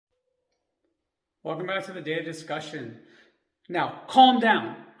Welcome back to the daily discussion. Now, calm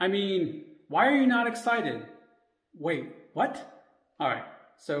down. I mean, why are you not excited? Wait, what? All right,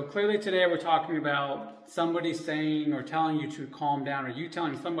 so clearly today we're talking about somebody saying or telling you to calm down, or you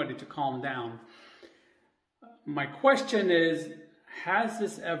telling somebody to calm down. My question is, has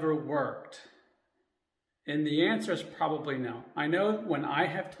this ever worked? And the answer is probably no. I know when I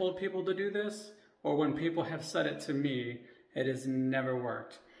have told people to do this, or when people have said it to me, it has never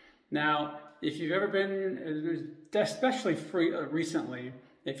worked. Now, if you've ever been, especially recently,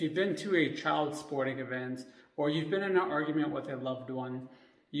 if you've been to a child sporting event or you've been in an argument with a loved one,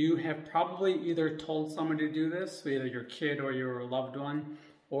 you have probably either told someone to do this, either your kid or your loved one,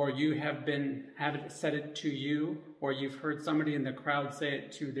 or you have had it said it to you, or you've heard somebody in the crowd say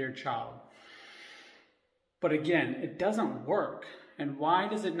it to their child. But again, it doesn't work. And why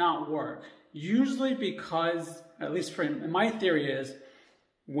does it not work? Usually because, at least my theory is,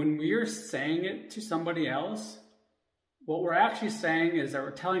 when we're saying it to somebody else, what we're actually saying is that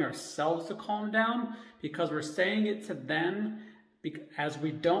we're telling ourselves to calm down, because we're saying it to them as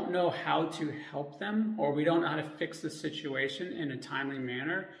we don't know how to help them, or we don't know how to fix the situation in a timely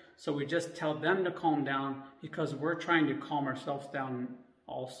manner. So we just tell them to calm down because we're trying to calm ourselves down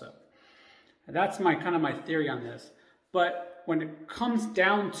also. That's my theory on this. But when it comes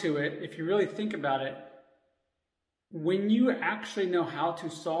down to it, if you really think about it, when you actually know how to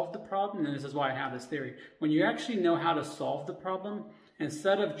solve the problem, and this is why I have this theory, when you actually know how to solve the problem,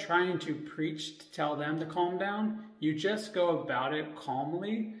 instead of trying to preach to tell them to calm down, you just go about it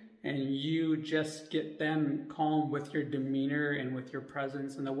calmly, and you just get them calm with your demeanor and with your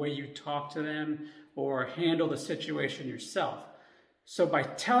presence and the way you talk to them or handle the situation yourself. So by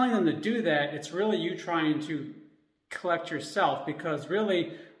telling them to do that, it's really you trying to collect yourself, because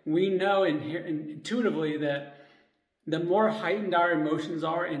really we know intuitively that the more heightened our emotions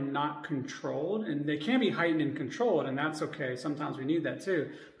are and not controlled, and they can be heightened and controlled, and that's okay. Sometimes we need that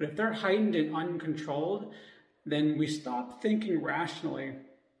too. But if they're heightened and uncontrolled, then we stop thinking rationally.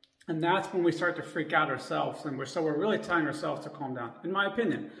 And that's when we start to freak out ourselves. And we're really telling ourselves to calm down, in my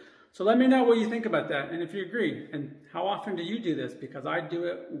opinion. So let me know what you think about that, and if you agree. And how often do you do this? Because I do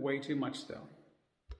it way too much still.